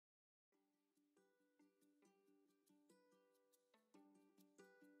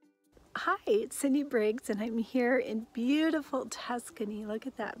Hi, it's Cindy Briggs, and I'm here in beautiful Tuscany. Look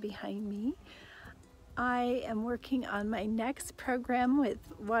at that behind me. I am working on my next program with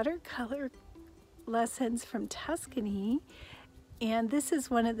watercolor lessons from Tuscany, and this is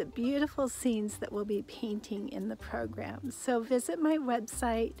one of the beautiful scenes that we'll be painting in the program. So visit my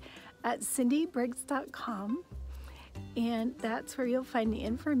website at cindybriggs.com, and that's where you'll find the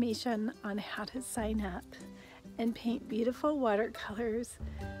information on how to sign up and paint beautiful watercolors,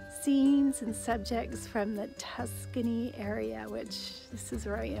 scenes and subjects from the Tuscany area, which this is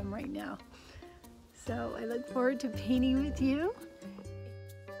where I am right now. So I look forward to painting with you.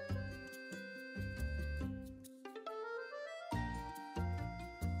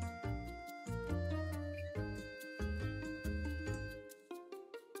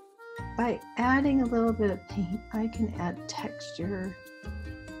 By adding a little bit of paint, I can add texture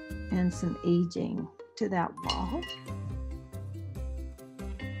and some aging to that wall.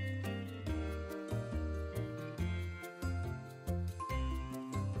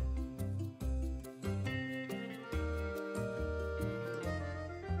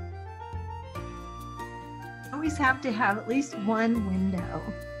 Always have to have at least one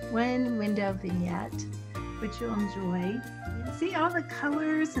window vignette, which you'll enjoy. You see all the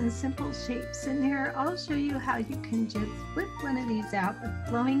colors and simple shapes in here. I'll show you how you can just whip one of these out with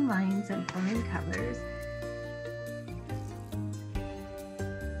flowing lines and flowing colors.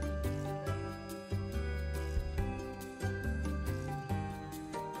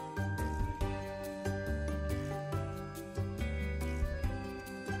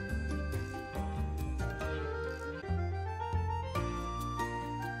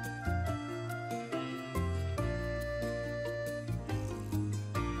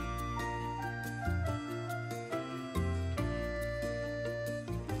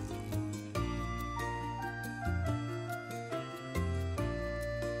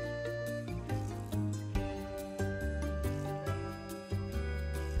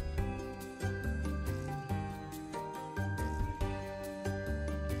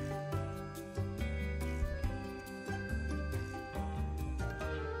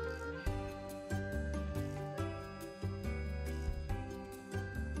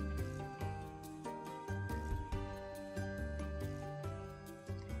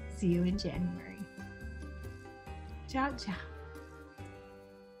 See you in January. Ciao, ciao.